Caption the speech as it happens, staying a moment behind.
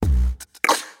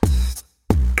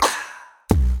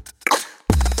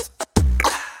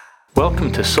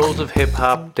Welcome to Souls of Hip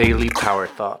Hop Daily Power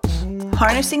Thoughts.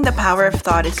 Harnessing the power of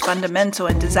thought is fundamental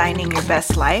in designing your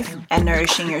best life and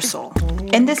nourishing your soul.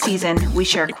 In this season, we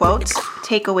share quotes,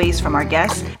 takeaways from our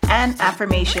guests, and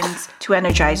affirmations to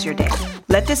energize your day.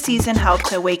 Let this season help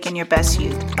to awaken your best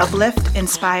you, uplift,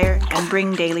 inspire, and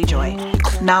bring daily joy.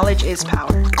 Knowledge is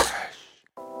power.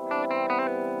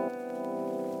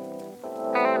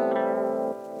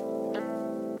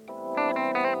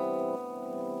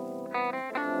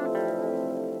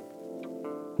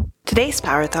 Today's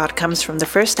power thought comes from the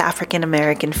first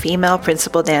African-American female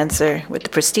principal dancer with the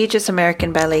prestigious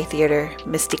American Ballet Theater,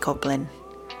 Misty Copeland.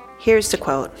 Here's the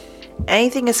quote: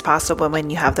 "Anything is possible when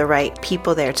you have the right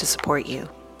people there to support you."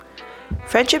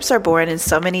 Friendships are born in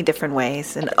so many different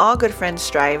ways, and all good friends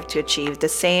strive to achieve the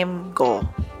same goal: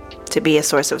 to be a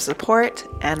source of support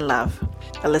and love.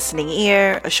 A listening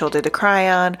ear, a shoulder to cry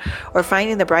on, or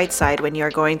finding the bright side when you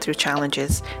are going through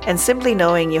challenges, and simply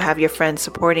knowing you have your friends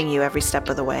supporting you every step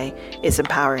of the way is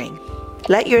empowering.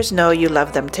 Let yours know you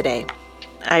love them today.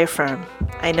 I affirm,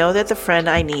 I know that the friend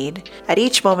I need at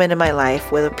each moment in my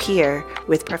life will appear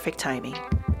with perfect timing.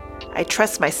 I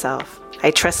trust myself,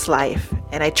 I trust life,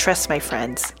 and I trust my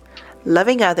friends.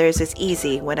 Loving others is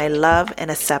easy when I love and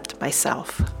accept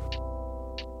myself.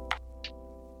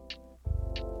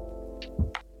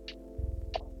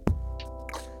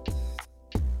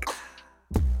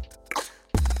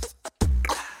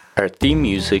 Our theme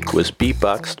music was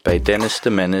beatboxed by Dennis de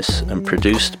Menace and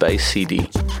produced by CD.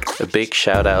 A big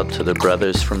shout out to the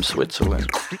brothers from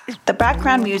Switzerland. The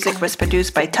background music was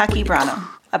produced by Taki Brano.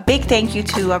 A big thank you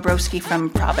to Abroski from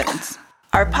Providence.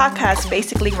 Our podcast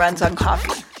basically runs on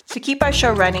coffee. To keep our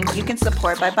show running, you can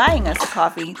support by buying us a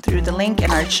coffee through the link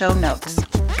in our show notes.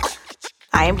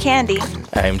 I am Candy.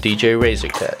 I am DJ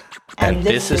Razorcut. And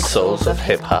this is Souls of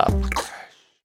Hip Hop.